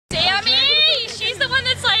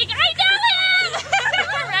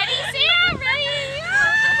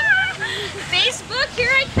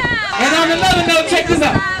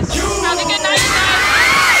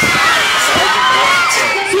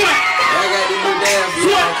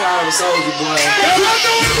Soulja, boy.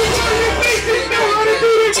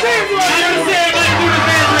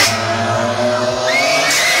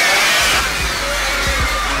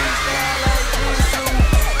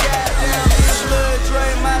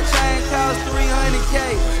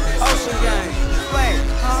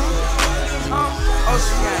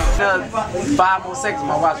 Another 5 more seconds,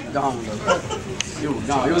 my watch was gone though. It was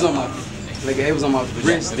gone. It was on my, like it was on my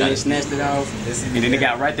wrist. Then it snatched it off, and then it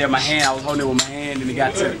got right there in my hand. I was holding it with my hand, and it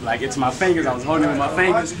got to like into my fingers. I was holding it with my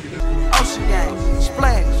fingers. Ocean gang,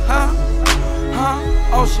 splash, huh?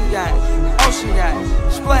 Ocean gang,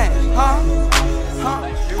 splash, huh?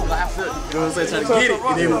 It was like I felt, you know what I'm saying, trying to get it,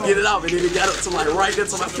 and then would get it off, and then it got up to like right there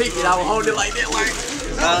to my feet, and I was holding it like that, like.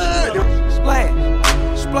 Splash,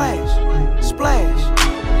 splash, splash.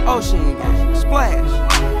 Ocean gang, splash,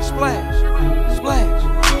 splash, splash.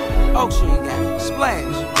 Ocean gang,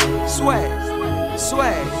 splash, swag,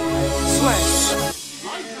 swag, swag.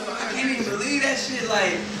 I can't even believe that shit.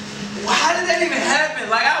 Like, how did that even happen?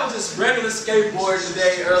 Like, I was just regular skateboarding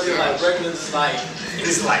today earlier, like regular, just like,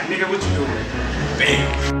 it's like, nigga, what you doing?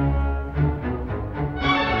 Bam.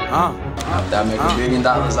 After I make $1 billion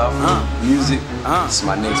off music, this is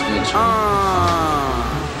my next venture.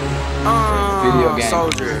 Video game.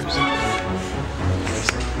 Soldiers.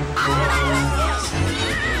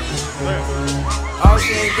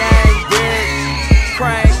 Ocean gang, bitch.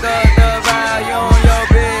 Crank up the volume. Your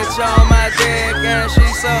bitch on my dick and she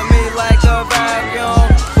suck me like a vacuum.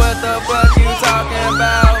 What the fuck you talking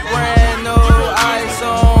about? Brand new ice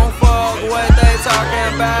on. Fuck what they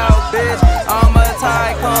talking about, bitch. I'm a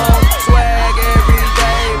tycoon. Swag every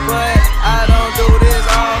day, but I don't do this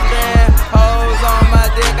often. Hoes on my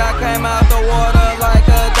dick, I came out the water like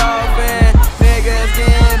a dolphin. Niggas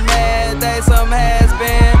getting mad, they some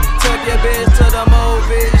has-been. Took your bitch to the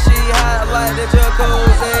movie, she hot like the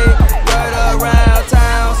jacuzzi. Word around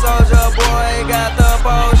town, Soulja boy got the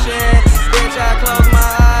potion. Bitch, I close my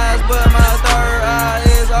eyes, but my third eye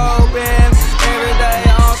is open. Every day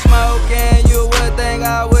I'm smoking, you would think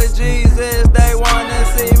I was Jesus. They wanna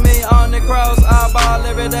see me on the cross, I ball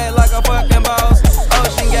every day like a fucking boss.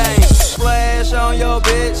 Ocean gang, splash on your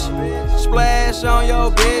bitch, splash on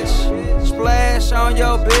your bitch, splash on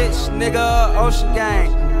your bitch, nigga. Ocean gang,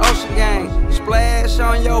 splash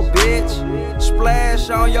on your bitch, splash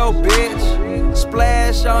on your bitch,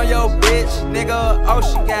 splash on your bitch, nigga.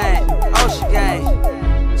 Ocean gang,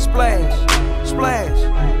 splash, splash,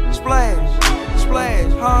 splash,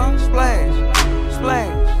 splash, huh? Splash,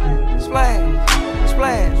 splash, splash,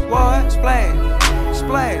 splash, what? Splash,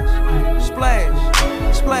 splash, splash,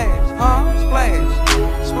 splash, huh? Splash,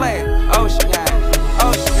 splash, ocean gang,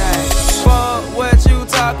 fuck what you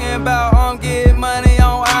talking about, I'm getting money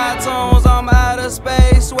on iTunes, I'm out of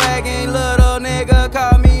space, swagging little nigga,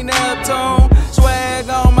 call me Neptune, swag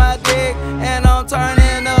on my dick, and I'm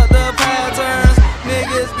turning up the patterns,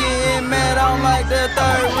 niggas getting mad, I'm like the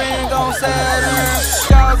third ring on Saturn,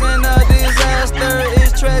 causing a disaster,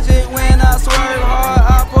 it's tragic when I swerve hard,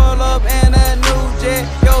 I pull up in a new jet,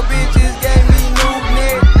 yo bitches gave me new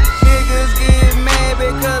neck, niggas get mad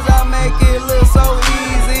because I make it look so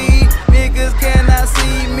easy, niggas cannot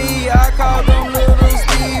see me, I call them little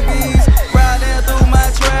Stevies, riding through my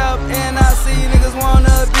trap and I see niggas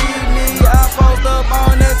wanna beat me, I post up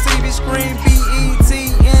on the TV screen, BET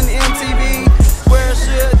and MTV, where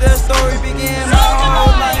should the story begin, my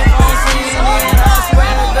whole life on CNN, I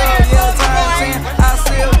swear to God, yeah, time 10, I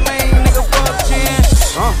still clean, nigga, fuck Jen,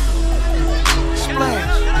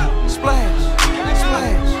 splash, splash,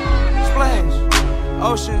 splash, splash,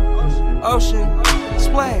 ocean,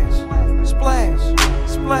 splash, splash,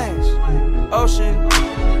 splash,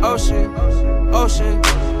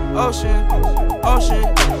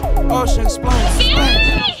 ocean, splash, splash.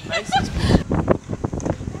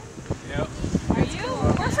 Yep.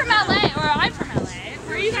 We're from LA, or I'm from LA.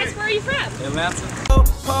 Where are you from? Atlanta.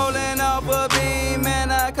 Pulling off a beam,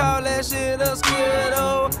 man, I call that shit a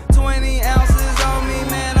skittle. 20 ounces on me,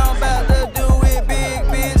 man, I'm about to do it big,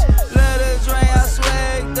 bitch. Let her drink, I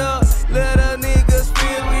swagged up, let her niggas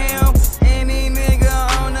feel him. Any nigga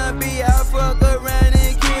on the beat, I fuck around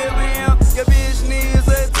and kill him. Your bitch needs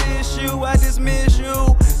a tissue, I dismiss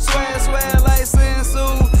you. Swag like Sensu,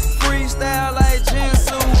 freestyle like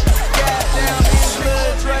Jinsu. Goddamn, this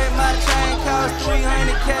little Dre, my chain cost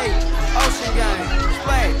 300K. Ocean gang,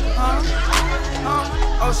 splash, huh?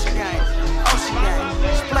 Ocean gang,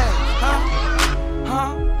 splash, huh?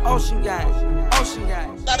 Ocean gang.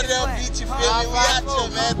 Out of that beach, you feel me? We out here,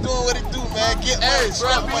 man, doing what it do, man. Get money,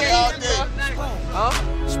 strap money all day.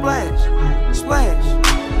 Splash,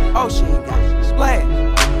 ocean gang, splash,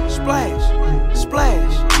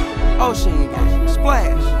 ocean gang,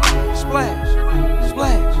 splash. splash,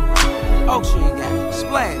 splash. Ocean gang,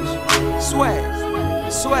 splash, swag,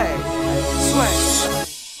 swag, swag.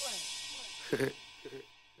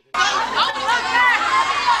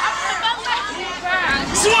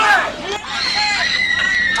 Swag!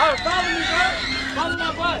 Oh, follow me, bro. Follow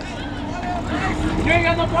my bus. You ain't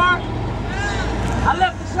got no car? I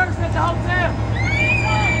left the shirts at the hotel.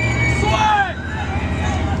 Swag!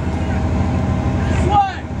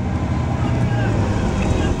 Swag!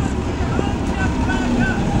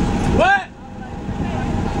 What?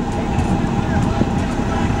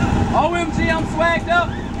 OMG, I'm swagged up.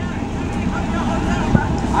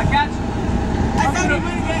 I got you. Come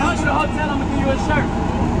to the hotel, I'm gonna give you a shirt.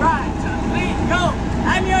 Right, please go.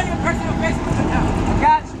 I'm on your personal Facebook account. I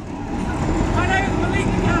got you. My name is Malik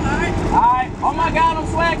account, alright? Alright. Oh my God, I'm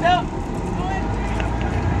swagged up.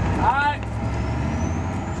 Alright.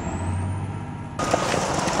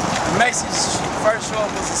 Macy's first show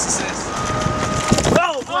was a success.